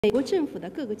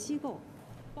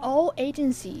All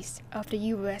agencies of the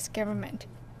U.S. government,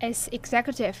 its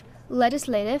executive,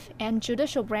 legislative, and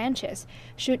judicial branches,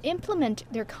 should implement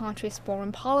their country's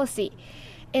foreign policy.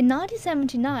 In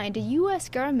 1979, the U.S.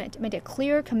 government made a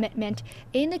clear commitment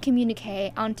in the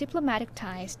communique on diplomatic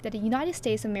ties that the United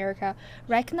States of America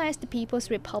recognized the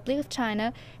People's Republic of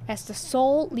China as the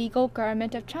sole legal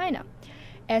government of China.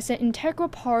 As an integral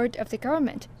part of the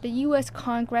government, the U.S.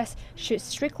 Congress should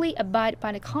strictly abide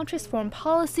by the country's foreign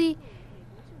policy.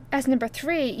 As number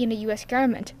 3 in the U.S.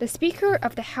 government, the Speaker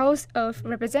of the House of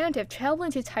Representatives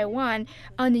traveling to Taiwan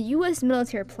on the U.S.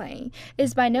 military plane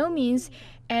is by no means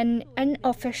an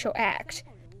unofficial act.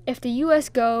 If the U.S.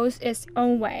 goes its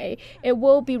own way, it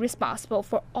will be responsible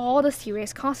for all the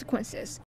serious consequences.